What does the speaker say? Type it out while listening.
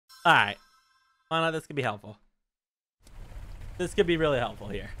All right. Why not? This could be helpful. This could be really helpful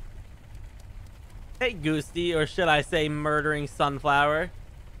here. Hey, Goosey, or should I say murdering sunflower.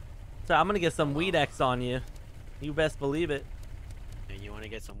 So I'm going to get some Weed X on you. You best believe it. And you want to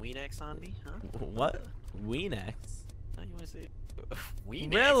get some Weed X on me, huh? What? Weed X? Oh, you want to say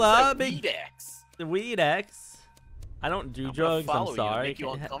Weed Rilla, X? Weed X. The Weed X. I don't do drugs. I'm sorry. Make you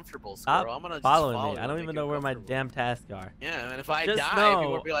uncomfortable, Stop Squirrel. I'm gonna following me. I don't even know where my damn tasks are. Yeah, and if I Just die, know,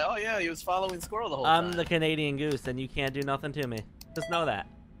 people will be like, "Oh yeah, he was following Squirrel the whole time." I'm the Canadian Goose, and you can't do nothing to me. Just know that.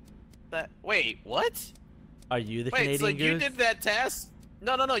 Wait, what? Are you the Canadian Canadian Goose? Goose? You did that task?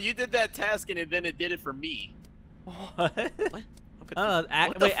 No. You did that task, and then it did it for me. What? What?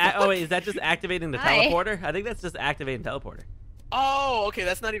 Wait, is that just activating the teleporter? I think that's just activating teleporter. Oh, okay,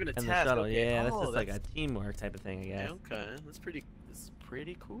 that's not even a and task. The shuttle. Okay. Yeah, that's just like a teamwork type of thing, I guess. Okay, that's pretty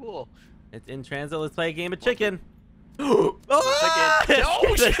cool. It's in transit. Let's play a game of chicken. Oh, no!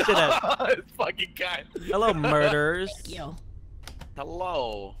 Fucking guy. Hello, murderers.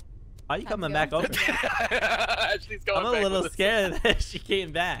 Hello. Why are you coming back over? She's going I'm a little scared that she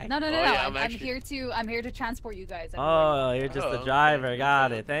came back. No. Yeah, I'm here to transport you guys. Oh, you're just the driver.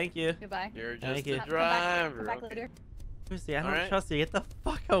 Got it. Thank you. Goodbye. You're just the driver. Come back later. Lucy, I don't trust you. Get the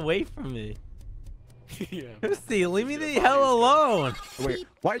fuck away from me. Yeah. Lucy, leave me the hell alone. Wait,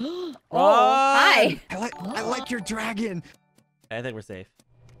 what? Oh, hi. I like your dragon. I think we're safe.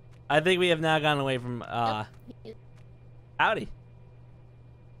 I think we have now gone away from Howdy.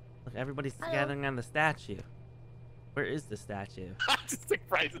 Look, everybody's gathering on the statue. Where is the statue? Just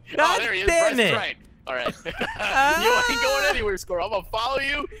surprised. God there he is. damn it. Right. All right. You ain't going anywhere, Squirrel. I'm gonna follow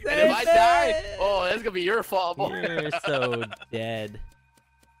you, and if I die, oh, that's gonna be your fault, boy. You're so dead.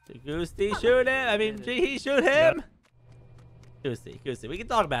 Goosey, shoot him. I mean, he shoot him. Goosey, we can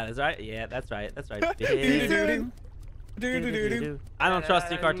talk about it, right? Yeah, that's right. That's right. I don't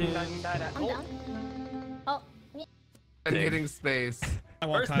trust you, Cartoon. And hitting space. I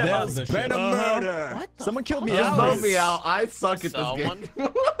want There's been a murder. What? Someone killed me. Just vote me out. I suck at this game.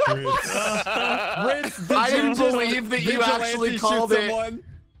 I didn't believe that you actually called it. Someone.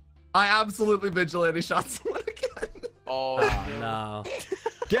 I absolutely vigilante shot someone again. Oh no.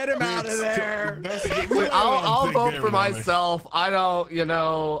 Get him out of there. I'll vote for myself. I don't,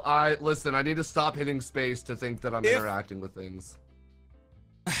 listen, I need to stop hitting space to think that I'm interacting with things.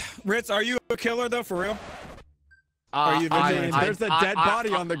 Ritz, are you a killer though, for real? Are you there's a dead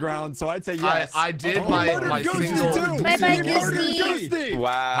body on the ground, so I'd say yes. I did my single. Bye-bye, Goosey.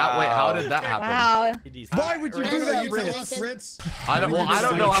 Wow. Wait, how did that happen? Wow. Why would you do that, Ritz? I don't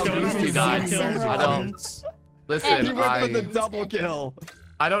know how Goosey died. I don't. Listen, You went for the double kill.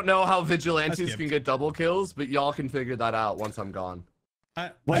 I don't know how vigilantes can get double kills, but y'all can figure that out once I'm gone.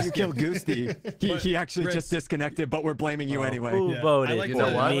 Why you kill Goosey? He actually just disconnected, but we're blaming you anyway. Who voted? Like you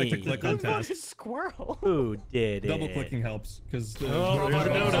know what? I like to click on tasks. Squirrel. Who did it? Double clicking helps because Squirrel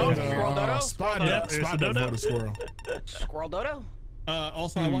dodo. Squirrel dodo.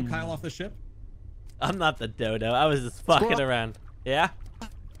 Also, I want Kyle off the ship. I'm not the dodo. I was just fucking around. Yeah?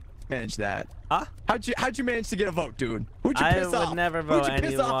 Manage that. Huh? How'd you manage to get a vote, dude? Who'd you piss off? I would never vote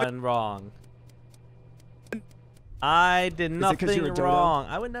anyone wrong. I did nothing wrong.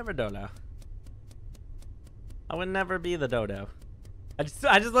 I would never dodo. I would never be the dodo. I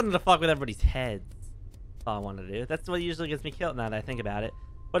just wanted to fuck with everybody's heads. That's all I wanted to do. That's what usually gets me killed now that I think about it.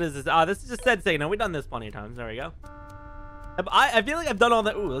 What is this? Oh, this is just said signal. We've done this plenty of times. There we go. I feel like I've done all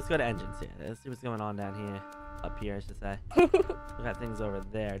that. Ooh, let's go to engines here. Let's see what's going on down here. Up here, I should say. We got things over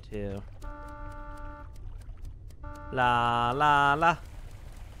there, too. La, la, la.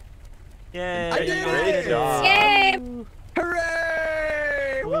 Yay. I did it! Great job. Yay!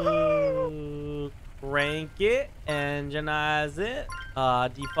 Hooray! Woohoo! Crank it, enginize it,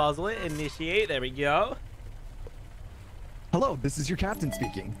 defuzzle it, initiate. There we go. Hello, this is your captain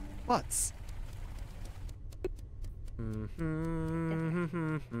speaking. What's?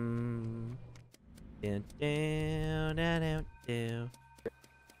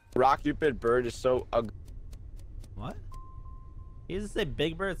 Rock Cupid bird is so ugly. What? You just say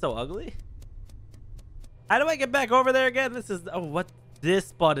Big Bird so ugly? How do I get back over there again? This is what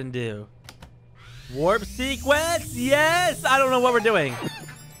this button do? Warp sequence? Yes! I don't know what we're doing.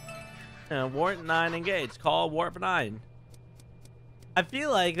 Warp 9 engaged. Call Warp 9. I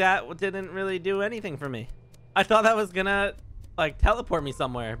feel like that didn't really do anything for me. I thought that was gonna like teleport me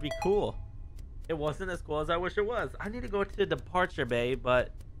somewhere. Be cool. It wasn't as cool as I wish it was. I need to go to the departure bay,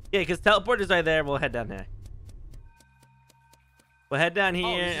 but yeah, because teleport is right there. We'll head down there. We'll head down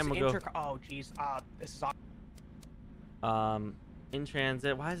here and we'll go. Oh, jeez. This is in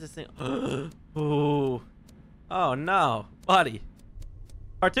transit. Why is this thing? Ooh. Oh no, buddy.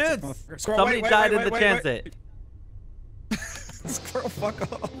 Cartoons. Squirrel, Somebody died in the transit. Squirrel, fuck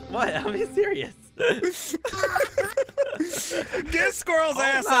off. What? I'm being serious. Get Squirrel's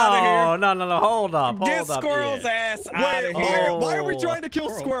ass out of here. No. Hold up. Get Squirrel's ass out of Wait, here. why are we trying to kill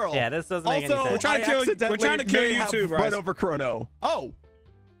Squirrel? Yeah, this doesn't make any Also, sense. We're trying to kill you too, Right Bryce. over Chrono. Oh,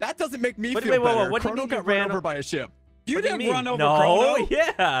 that doesn't make me Wait, feel whoa, better. what do you Chrono mean you got run ran over by a ship. You What do you didn't mean? run over No, Chrono.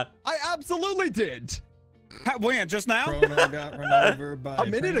 yeah. I absolutely did. When? Just now? Chrono got run over by A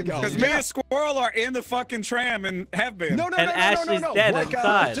minute ago. Because me and Squirrel are in the fucking tram and have been. No. And Ashley's dead Like,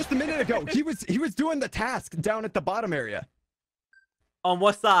 inside. just a minute ago, he was doing the task down at the bottom area. On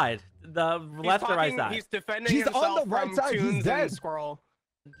what side? The left or right side? He's defending He's on himself the right from side, he's Toons dead. and Squirrel.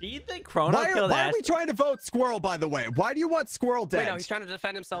 Do you think Chrono killed Why are Ash? we trying to vote Squirrel, by the way? Why do you want Squirrel dead? Wait, no, he's trying to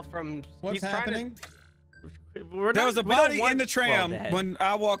defend himself from. What's he's trying to- happening? There was a we don't body want in the Squirrel tram dead. when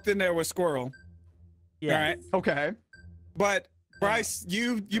I walked in there with Squirrel. Yeah. Alright. Okay. But Bryce,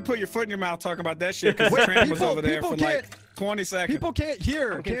 you put your foot in your mouth talking about that shit because the Wait, tram was over there people for like 20 seconds. People can't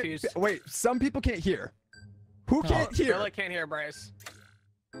hear. I'm confused. Wait, some people can't hear. Who can't hear? Squirrel can't hear Bryce.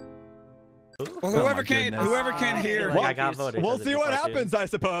 Well, whoever can hear, Like I got voted. We'll 'cause see it's a what cartoon. happens, I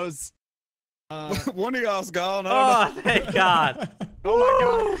suppose. one of y'all's gone. I don't Oh, thank God. Oh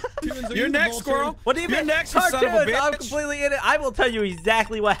my God. Tunes, are You're you the next, vulture? Squirrel. What do you You're mean? next, you son of a Cartoons, I'm bitch. completely in it. I will tell you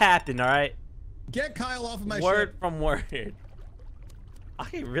exactly what happened, all right? Get Kyle off of my Word ship. from word. I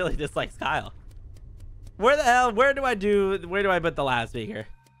really dislike Kyle. Where the hell? Where do I put the last speaker?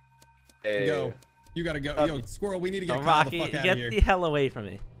 Hey. Go. You gotta go. Yo, Squirrel, we need to get So, Kyle Rocky, the fuck out of get here. the hell away from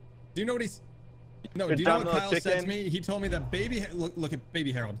me. Do you know what he's... No, Good do you know job, what little Kyle said to chicken. me? He told me that look at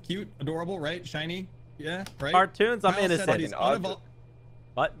baby Harold. Cute, adorable, right? Shiny. Yeah, right? Cartoons, I'm Kyle said that innocent. he's Fucking unevol-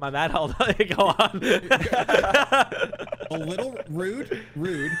 What? My bad. Hold on. Go on. a little rude,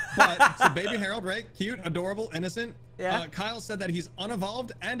 but so baby Harold, right? Cute, adorable, innocent. Yeah. Kyle said that he's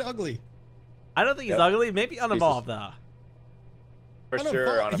unevolved and ugly. I don't think he's Yep. ugly. Maybe unevolved though. For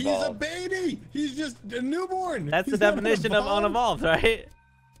sure, He's a unevolved. baby. He's just a newborn. That's the He's not definition of unevolved, right?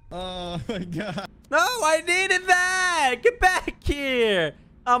 Oh my God. No, I needed that. Get back here.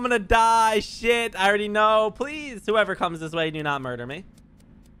 I'm gonna die. Shit. I already know. Please, whoever comes this way, do not murder me.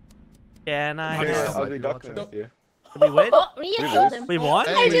 Can I? Here's have- ugly duckling with you. Did we win? Oh, you killed him. We won?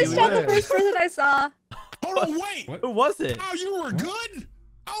 I just shot the win. first person I saw. Hold on, wait. What? Who was it? Oh, you were good?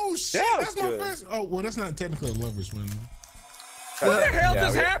 Oh, shit. Yeah, That's it's my good. first. Oh, well, that's not technically a lover's win. What the hell Yeah,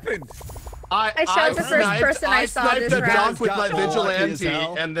 just we- happened? I shot the first person I saw sniped this a round. dunk with my Got lucky as vigilante,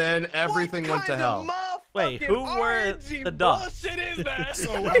 hell. and then everything went to hell. Wait, who were the ducks? Bullshit is that?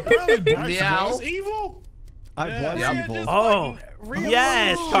 So apparently Bryce Meow. was evil. I was Yeah. evil. Oh,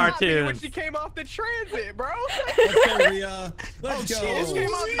 yes, When cartoons. she came off the transit, bro. Let's go, Rhea. Let's go.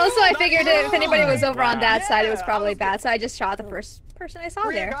 Also, I figured if anybody was over on that side, it was probably bad, so I just shot the first person I saw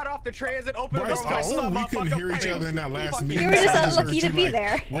Rhea there. got off the transit, opened the Bryce, door. I saw we my couldn't fucking hear each face. other in that last meeting. You were just I just unlucky heard to be you,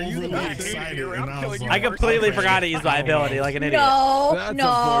 there. Overly excited, and I was I like, I completely okay. forgot to use my ability like an idiot. No, That's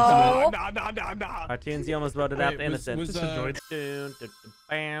no. unfortunate. Nah. Cartoons, you almost voted out Wait, the innocent. was,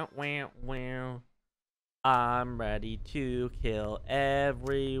 I'm ready to kill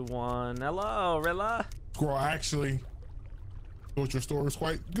everyone. Hello, Rilla. Squirrel, I actually thought your story was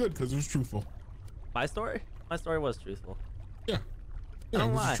quite good because it was truthful. My story? My story was truthful. Yeah, Don't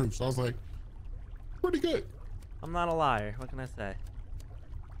it was lie. the truth. So I was like, pretty good. I'm not a liar. What can I say?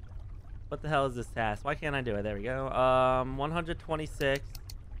 What the hell is this task? Why can't I do it? There we go. 126.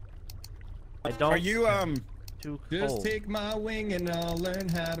 I don't. Are you too Just cold. take my wing and I'll learn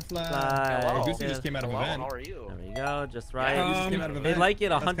how to fly. Fly. Hello. Goosey just came out of Hello, event. how are you? There we go. Just right. Goosey just came out of They event. like it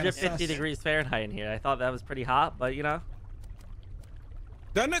That's kinda 150 sus. degrees Fahrenheit in here. I thought that was pretty hot, but you know,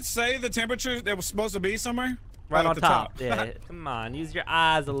 doesn't it say the temperature that was supposed to be somewhere? right at on the top. Yeah. Come on, use your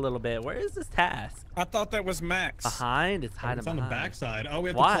eyes a little bit. Where is this task? I thought that was Max. Behind? It's hiding It's on the behind. backside. Oh, we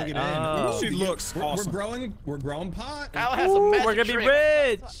have Why? to plug it in. Oh. She looks we're awesome. growing pot. Kyle has a Ooh, magic we're gonna be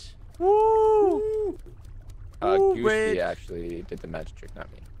trick. rich. Woo! Ooh, Goosey rich. actually did the magic trick, not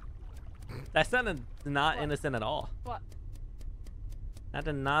me. That sounded not innocent at all. What? That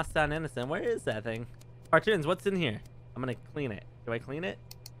did not sound innocent. Where is that thing? Cartoons, what's in here? I'm gonna clean it. Do I clean it?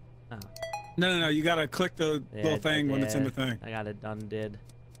 No. No. You gotta click the Yeah, little thing when it's in the thing. I got it done, did.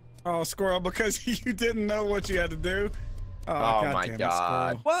 Oh, Squirrel, because you didn't know what you had to do. Oh, my damn it,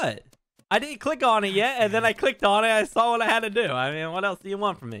 God. Squirrel. What? I didn't click on it yet, and then I clicked on it. I saw what I had to do. I mean, what else do you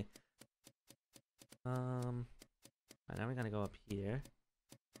want from me? Right, now we're gonna go up here.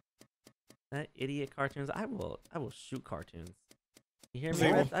 That idiot cartoons. I will shoot cartoons. You hear me?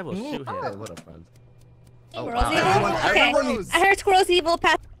 Evil. Rich? I will shoot Hey, him. what up, friend? Squirrel's wow. evil? Everyone- Okay. everyone was- I heard Squirrel's evil.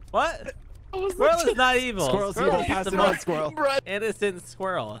 What? Squirrel is not evil. Squirrel's Squirrel evil. is Pass the it on, most Squirrel. innocent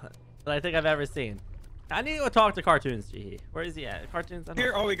squirrel that I think I've ever seen. I need to go talk to Cartoons, G. Where is he at? Cartoons? I don't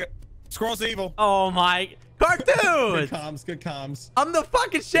Here, know. oh, we got Squirrel's evil. Oh my Good Cartoons! comms, good comms. I'm the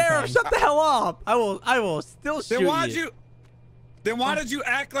fucking sheriff. Shut the hell up. I will still shoot Then why'd you. you? Then why did you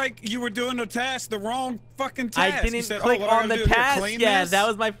act like you were doing the task, the wrong fucking task? I You didn't said, click oh, what I on gotta the do is task clean yet. this? That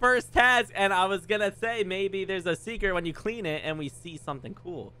was my first task, and I was gonna say maybe there's a secret when you clean it and we see something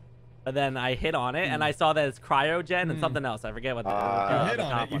cool. But then I hit on it and I saw that it's cryogen and something else. I forget what the, You hit the on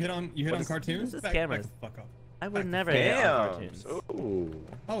it. top You one. hit on cartoons. this Back cameras? the fuck up. I would never hit on Damn. cartoons. Ooh.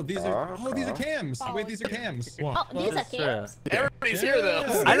 Oh, these are cams. Wait, these are cams. What? Oh, these are That's true. cams. Everybody's here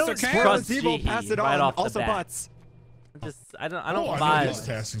though. I don't okay. trust Squirrel's evil. Jihi Pass it right on. off the Also bat. butts. I don't Oh, I know buy this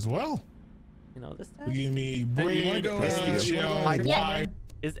task as well. you know this You task. give me Hey, you wanna bread, go, prestige, you wanna go shell, on a trip? wine.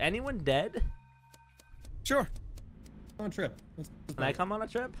 Is anyone dead? Sure. Go on a trip. Can I come on a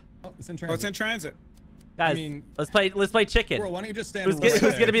trip? Oh, it's in Oh, it's transit. in transit. Guys, mean- let's play chicken. Squirrel, why don't you just stand Who's right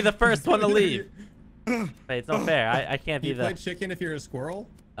gonna there? be the first one to leave? Wait, it's not fair. I can't Do be you play the. chicken if you're a squirrel?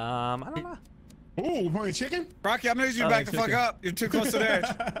 I don't know. Ooh, we're playing chicken? Rocky, I'm gonna need you to Oh, back the fuck chicken. up. You're too close to the edge.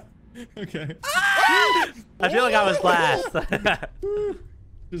 Okay. I feel like I was last.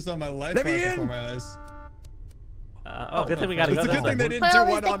 Just on my life Let me right in. before my eyes. Oh, good thing we gotta It's go a this good thing way. they didn't do Where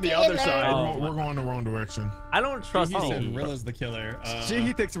one was on the the other killer? side. Oh. We're going the wrong direction. I don't trust He said Jihi. Rilla's the killer.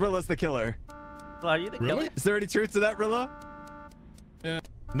 Jihi thinks Rilla's the killer. Well, are you the Really? killer? Is there any truth to that, Rilla?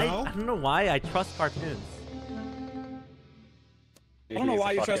 No? I don't know why I trust cartoons. I don't know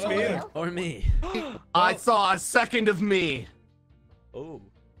why you trust me either. Or me. I saw a second of me. Oh.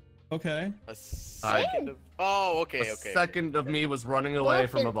 Okay. A second of... Oh, A okay, okay. second of me was running away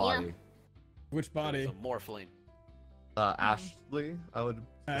from a body. Which body? It's a morphling. Ashley, I would.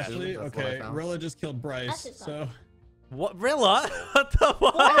 Ashley? That's what I Okay. found. Rilla just killed Bryce. Ashley's So What? Rilla? What the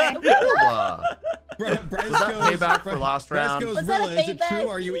fuck? Bryce Was that goes. payback for last Bryce round? goes, Was that a Rilla, is it payback? true?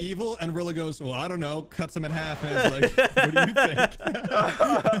 Are you evil? And Rilla goes, well, I don't know. Cuts him in half and is like, what do you think?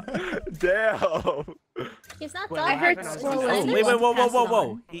 Damn. He's not Well, talking. I heard Squirrel Oh, is wait, evil. whoa. Pass it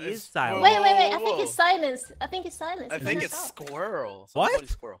on. He It's- is silent. Wait. I Whoa. think he's silenced. I think he's silenced. I He's think not it's talking. Squirrel. What? Somebody's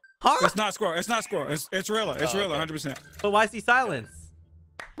Squirrel. Huh? It's not Squirrel. It's not Squirrel. It's Rilla. It's Oh, Rilla, okay. 100%. But why is he silenced?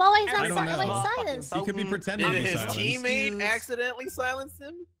 Well, why he's I not don't know. why he's silenced? He could be pretending to Did be his silenced. teammate accidentally silence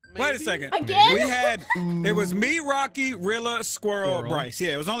him? Wait a Maybe? second. Again? We had, it was me, Rocky, Rilla, Squirrel, Squirrel. Bryce.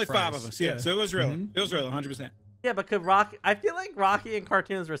 Yeah, it was only five Bryce, of us. Yeah, yeah. so it was Rilla. Mhm. It was Rilla, 100%. Yeah, but could Rocky? I feel like Rocky and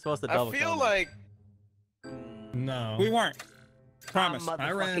cartoons were supposed to I double. feel kill him. like... No. We weren't. Promise.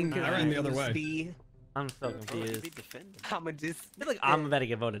 I ran the other way. I'm so confused. I'ma just. I feel like I'm about to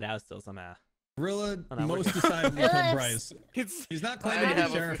get voted out still somehow. Rilla Oh, no, we're most good. decidedly Rilla killed is- Bryce. It's He's not I claiming to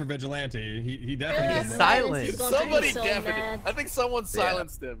have be a sheriff or vigilante. He Rilla definitely is is. He's not. silent. He's going to be Somebody so definitely... mad. I think someone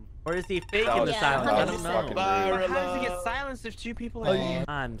silenced him. Or is he faking That the was silence? I don't 100%. know. Bye, But how does he Rilla. get silenced if two people are here?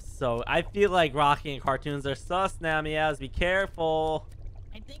 I feel like Rocky and cartoons are sus now, Meows. Be careful.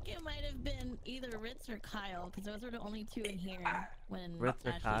 I think it might have been either Ritz or Kyle, because those were the only two in here when Ritz or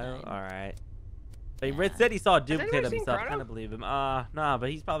Ashley Kyle? died. Alright. But Yeah. Ritz said he saw a duplicate anyone of seen himself. Chrono? Kind of believe him. Nah,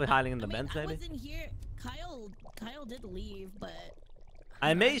 but he's probably hiding in the I mean, vents, I maybe. wasn't here. Kyle did leave, but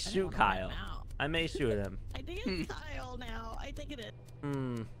I may don't shoot know Kyle. right now. I may shoot him. I think it's Kyle now. I think it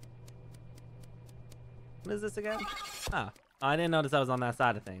is. What is this again? Oh, I didn't notice I was on that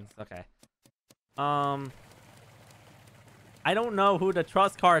side of things. Okay. I don't know who to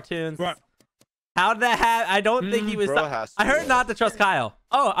trust, cartoons. Right. How did that happen? I don't think he was. Bro has to I heard be. not to trust Kyle.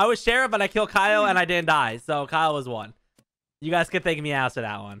 Oh, I was sheriff, but I killed Kyle and I didn't die. So Kyle was one. You guys can thank me out for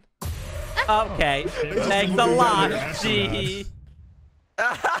that one. Okay. Thanks a lot, G.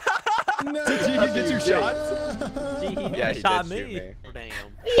 No. Did Jihi get you shot? G Yeah, he shot did shoot me. me. Damn.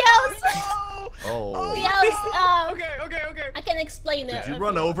 Yes! Oh. Yes! Okay. I can explain it. Did you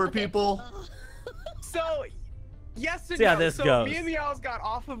run over Okay. people? So, yes and See how no. this So goes. me and Meows got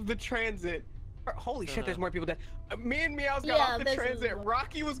off of the transit. Holy shit, there's more people dead. Me and Meows got Yeah, off the there's- transit.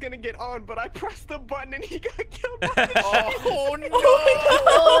 Rocky was gonna get on, but I pressed the button and he got killed. Oh, no!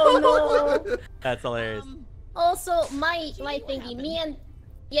 Oh no! That's hilarious. Also, my thingy, me and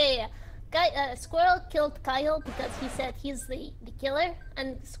Squirrel killed Kyle because he said he's the killer,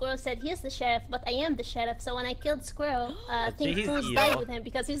 and Squirrel said he's the sheriff, but I am the sheriff. So when I killed Squirrel, I think he's Goose evil. died with him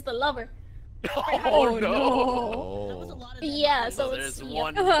because he's the lover. Oh, no! That was a lot of Yeah, dead so So it's there's yeah.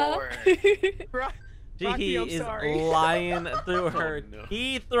 one more. Rocky, I'm She is sorry. lying through her no.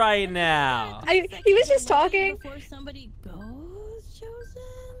 teeth right now. He was just talking. Before somebody goes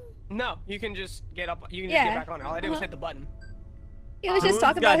chosen. No, you can just get up. You can just Yeah. get back on. All I did was hit the button. He was Who's just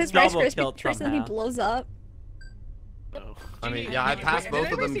talking got about his Rice double Krispie killed treats and he somehow? blows up. No. I mean, yeah, I passed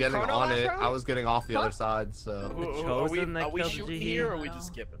both of them getting on it. I was getting off the other side, so. Are we shooting here or are we just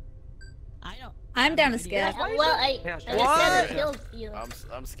skipping? I don't. I'm down to skip. Yeah, well, I said I killed you.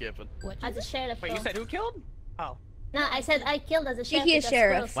 I'm skipping. As a sheriff. Wait, you said who killed? Oh. No, I said I killed as a sheriff. He is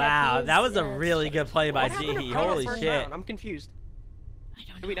sheriff. Wow, that was a really good play by G. Holy shit. I'm confused.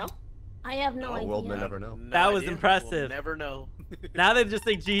 Do we know? I have no idea. The world may never know. That was impressive. We'll never know. Now they just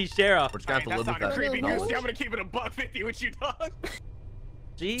think G sheriff. We're just gonna have to live with that. Creepy Goosey. I'm gonna keep it a $150 with you, dog.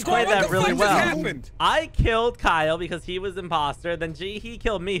 G Squirrel, played that really well. Happened? I killed Kyle because he was imposter. Then G, he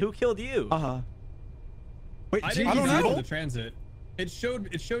killed me. Who killed you? Wait, I G, didn't I don't even know. the transit. It showed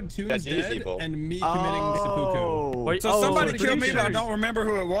Toons That's dead evil. and me committing seppuku. So somebody so killed me, G- but I don't remember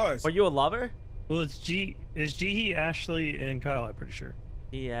who it was. Were you a lover? Well, it's G, Ashley, and Kyle, I'm pretty sure.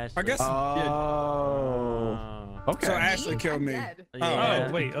 He Ashley. I guess. Okay. So Ashley killed me. Yeah.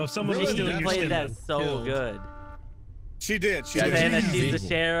 Oh, wait. Oh, someone was She stealing your played skin. that then. so good. She did. She She's did. saying that she's the evil.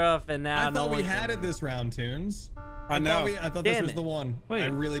 sheriff, and now I no thought we one. had it this round, Toons. I know. I thought this Damn was it. the one. Wait. I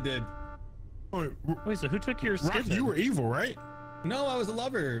really did. Wait, so who took your skin? Rocky, then? you were evil, right? No, I was a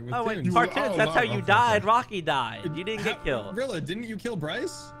lover with Oh wait, Toons. You were- Cartoons. oh, That's how okay, you okay. died. Rocky died. You didn't get killed. Rilla, didn't you kill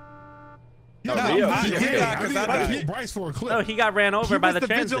Bryce? No, No, Rio. I Yeah, did I not, 'cause I I died. hit Bryce for a clip. No, he got ran over by the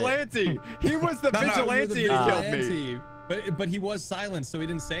transit. vigilante. He was the No, no, vigilante and he killed me. But he was silent, so he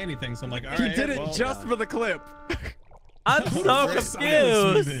didn't say anything. So I'm like, all He right. did it well, just for the clip. I'm Who so the fuck silenced me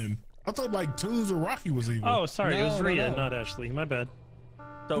confused. then? I thought like Toons or Rocky was evil. Oh, sorry, it was No, Rhea, no. not Ashley. My bad.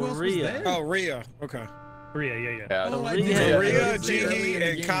 So Who else was Rhea. there? Oh, Rhea. Okay. Rhea, yeah. Yeah. Oh, I Rhea. did say Yeah, that Rhea, earlier in Gigi, the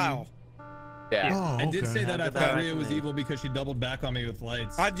and game. Kyle. Yeah. Oh, I did say that I How did thought that Rhea was resonate? evil because she doubled back on me with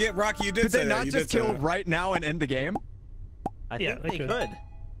lights. I get Rocky. You did Could say they that. not You just did say kill that. right now and end the game? I Yeah, think they they could. could.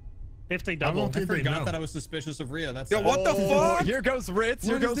 If they I double. don't I think they forgot know. that I was suspicious of Rhea. That's Yo, what the Oh, fuck? here goes Ritz.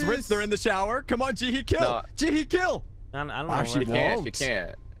 Here What is goes Ritz. this? They're in the shower. Come on, G, he kill. No. G, he kill. I don't know. Oh, where she She to- can't. She won't.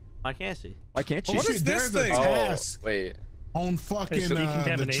 can't. Why can't she? Why can't she? What is this There's a thing? task Oh, wait. on fucking so the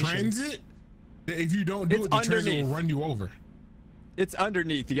decontamination. transit. That if you don't do It's it, the transit underneath. will run you over. It's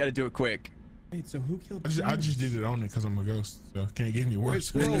underneath. You got to do it quick. Wait, so who killed I just did it on it because I'm a ghost, so can't get me Wait, worse.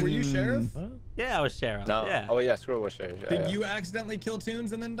 Squirrel, were you sheriff? Yeah, I was sheriff. No. Yeah. Oh yeah, Squirrel was sheriff. Did you accidentally kill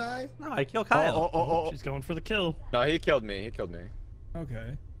Toons and then die? No, I killed Kyle. Oh. She's going for the kill. No, he killed me. He killed me.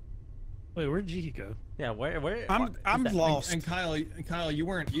 Okay. Wait, where'd G go? Yeah, where? I'm lost. And Kyle, you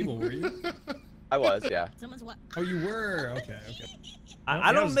weren't evil, were you? I was, yeah. Someone's what? Oh, you were. Okay.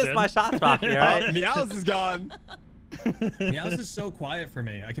 I don't Meow's miss dead. my shots, Rocky. All right. Meows is gone. Meows is so quiet for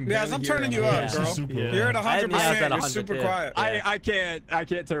me. I can. Yes, barely I'm hear turning him. you up, Yeah. girl. Super Yeah. You're at I had Meows 100%. at You're 100 super too. quiet. Yeah. I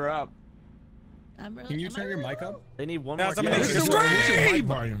can't turn her up. I'm really, Can you am I turn your really mic up? They need one Yeah, more somebody kill. needs to What's your mic scream.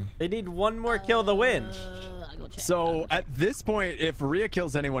 volume? They need one more kill to win. I'll go check. So at this point, if Rhea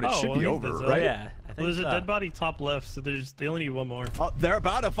kills anyone, it Oh, should well, be he over, does that. right? Yeah, I Well, think there's so. a dead body top left, so they only need one more. Oh, they're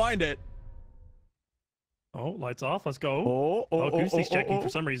about to find it. Oh, lights off. Let's go. Oh, Oh, Goosey's checking for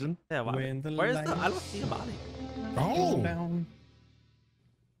some reason. Yeah, why? When the Where's the? light- I don't see a body. Oh, Down.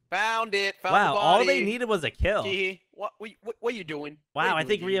 Found it. Found Wow, the all body. they needed was a kill. Gee, what are you doing? What Wow, are I you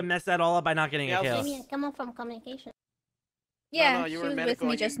think doing, Rhea Gee? messed that all up by not getting Yeah, a I kill. was I mean, coming from communication. Yeah, no, you she were was with medical.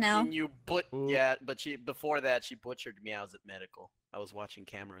 me and just you, now. and yeah, but before that she butchered Meows at medical. I was watching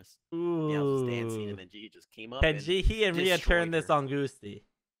cameras. Meows was dancing, and then G just came up. Can and G and Rhea destroyed turn this her. on Goosey?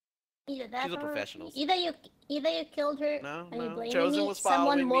 Either that She's a or professional. either you killed her No, and you no. blaming Chosen me. was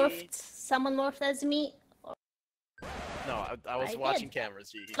Someone following me. morphed as me. No, I was I watching did.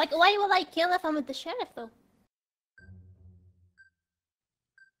 cameras. G. Like, why would I kill if I'm with the sheriff though?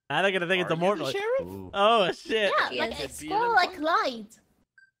 Now they're gonna think it's Are a you mortal. the sheriff? Oh shit! Yeah, He like is. Squirrel like lied.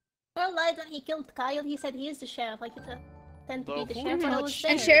 Squirrel lied that he killed Kyle. He said he is the sheriff. Like, pretend to So be the who sheriff when I was touched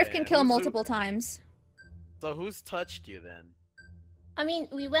there. And Sheriff can Man, kill who's who- multiple times. So who's touched you then? I mean,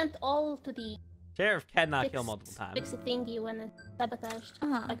 we went all to the Sheriff cannot kill multiple fix times. a thingy when it's sabotaged.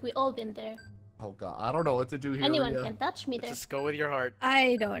 Uh-huh. Like, we all been there. Oh god, I don't know what to do here. Anyone Rhea. can touch me there. Just go with your heart.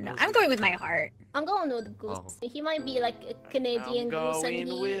 I don't know. I'm going with my heart. I'm going with Goose. He might be like a Canadian I'm Goose and going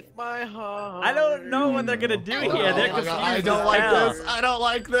he... with my heart. I don't know what they're gonna do Oh, here. They're my confused. God, I as don't like hell. this. I don't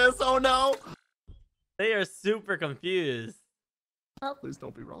like this. Oh no. They are super confused. Please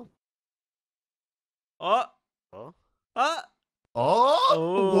don't be wrong. Oh. Oh. Oh.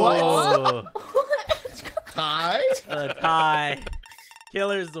 Oh. What? Tie? A tie.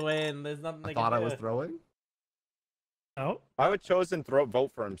 Killers win. There's nothing they I thought can I do. was throwing. Oh. Why would Chosen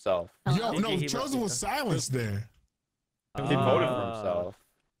vote for himself? Yo, no, He Chosen was silenced there. He voted for himself.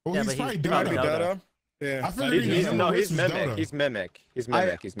 Well, Yeah, he's but probably he's Dodo. probably Dodo. Yeah. I feel like He's mimic. He's mimic. He's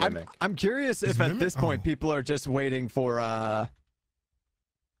mimic. He's mimic. I'm curious He's if at mimic? this point Oh. people are just waiting for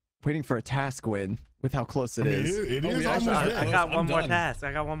waiting for a task win with how close it I mean, is. it is almost there. I got I'm one more done. task.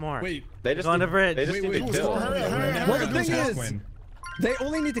 I got one more. Wait, They just Go on need, the bridge. They just need to kill. Well, the thing is, they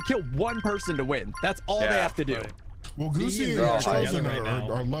only need to kill one person to win. That's all they have to do. Well, Goosey are and Chosen right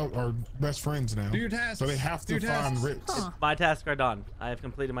now. are best friends now. Do your tasks. So they have to Do your find tasks. Ritz. My tasks are done. I have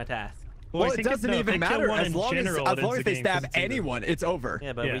completed my task. Well, I it think doesn't no, if even they kill matter one as in long general, as it ends the they game, stab 'cause it's either- anyone, it's over.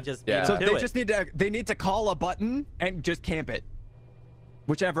 Yeah, but Yeah. we just Yeah. So do they it. just need to to call a button and just camp it,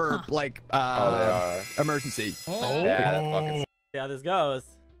 whichever like emergency. Oh. Yeah, that fucking see how this goes.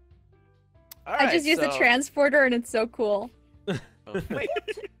 I just used the transporter and it's so cool. Wait.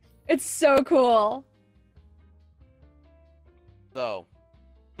 It's so cool. So,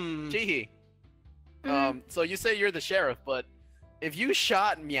 Jihi. So you say you're the sheriff, but if you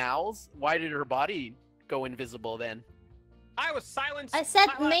shot Meows, why did her body go invisible then? I was silenced. I said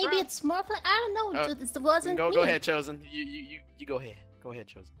my last maybe round. it's more like I don't know. It wasn't me. Go ahead, Chosen. You go ahead. Go ahead,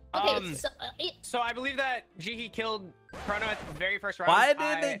 Chosen. Okay, so I believe that Jihi killed Chrono at the very first round. Why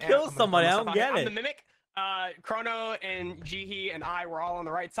did they kill somebody? I don't get I'm it. the mimic. Chrono and Jihi and I were all on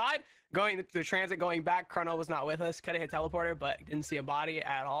the right side. Going to the transit, going back, Chrono was not with us. Could have hit teleporter, but didn't see a body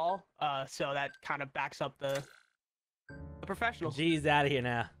at all. So that kind of backs up the professionals. G's out of here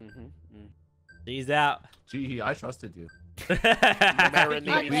now. G's out. Gee, I trusted you.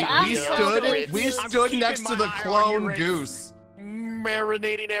 Marinating we stood next to the clone Goose.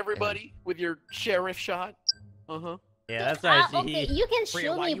 Marinating everybody with your sheriff shot. Yeah, that's right. Okay, you can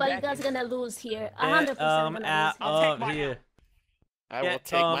shoot me, but you guys are gonna lose here. 100% gonna lose. Out of here. I will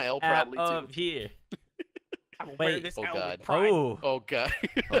take my L proudly too. Out of here. Wait. Oh god. Oh god.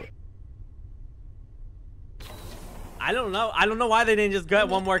 I don't know. I don't know why they didn't just get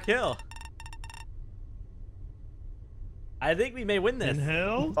one more kill. I think we may win this. In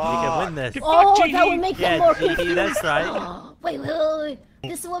hell? We can win this. Oh, that would make them more Gigi, confused. that's right. Wait.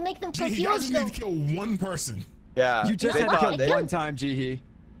 This will make them confused. You guys need to kill one person. Yeah. You just had to kill one time, Jihi.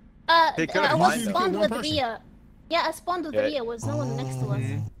 I was spawned with Ria. Yeah, I spawned with Ria. Was no one next to us.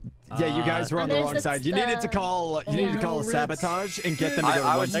 Yeah, you guys were on the wrong side. You needed to call. You needed to call a sabotage and get them to go to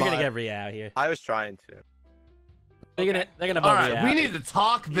one spot. They're gonna get Ria out here. I was trying to. They're gonna All bump Ria right, out. we need to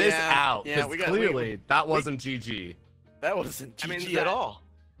talk this out. Yeah, Because clearly that wasn't GG. That wasn't GG at all.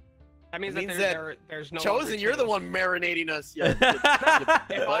 That means It that there's no Chosen, you're the one marinating us. If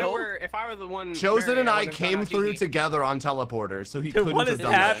I were the one. Chosen and I would've came gone through GG. together on teleporter, so he couldn't What have is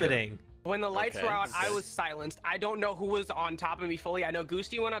done that. happening? When the lights Okay, were out, I okay. was silenced. I don't know who was on top of me fully. I know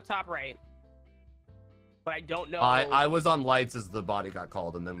Goosey went up top right. But I don't know. I was on lights as the body got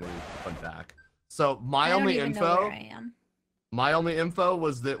called, and then we went back. So I don't even know where I am. my only info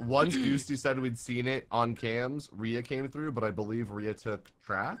was that once Goosey said we'd seen it on cams, Ria came through, but I believe Ria took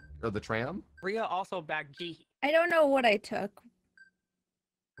the tram. Ria also backed Jihi. I don't know what I took.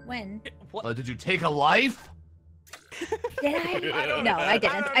 When? Did you take a life? Did I? No, I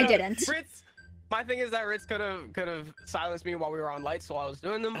didn't. I didn't. Ritz, my thing is that Ritz could have silenced me while we were on lights while I was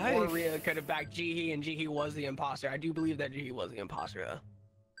doing them, or Ria could have backed Jihi, and Jihi was the imposter. I do believe that Jihi was the imposter, though.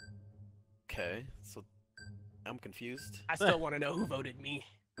 Okay, so I'm confused. I still want to know who voted me.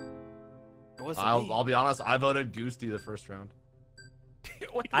 I'll be honest. I voted Goosey the first round.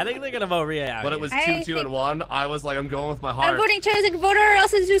 I think they're gonna vote Ria out. But it was 2-2 and 1. I was like, I'm going with my heart. I'm voting chosen voter, or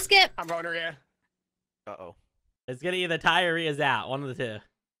else it's just skip. I'm voting Ria. Uh-oh. It's gonna either tie or Ria's out. One of the two.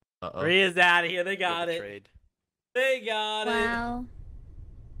 Uh-oh. Ria's out of here. They got it. Trade. They got Wow.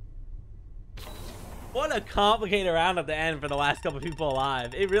 it. What a complicated round at the end for the last couple people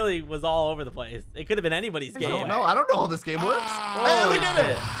alive. It really was all over the place. It could have been anybody's game. I don't know how this game works. Hey, we did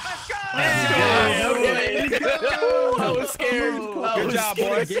it. I was scared. Good job,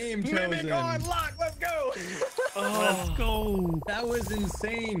 boys. Game chosen. Lock, let's go. Let's go. That was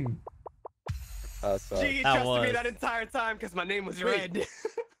insane. Jihi trusted me that entire time because my name was red.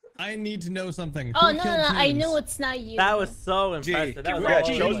 I need to know something. Oh Who no, killed I Toons? knew it's not you. That was so impressive. That was Yeah, all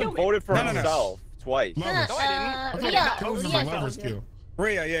Chosen voted for himself twice.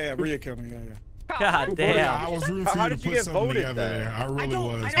 Ria, Ria killed me. Yeah. God damn. I was rooting for How you to did you put get something voted together. then? I really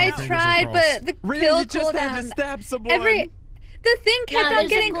was. I tried, but the kill cooldown. The thing kept on there's a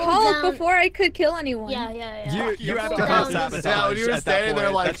getting cooldown. called before I could kill anyone. Yeah. You have to Cooldown. call sabotage. Yeah, when you were at that standing there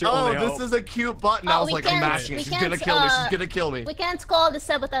point. like, That's your only this hope. is a cute button. I was we like, I'm can't- mashing it. we She's gonna can't, kill me. She's gonna kill me. We can't call the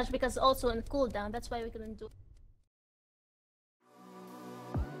sabotage because also in cooldown. That's why we couldn't do it.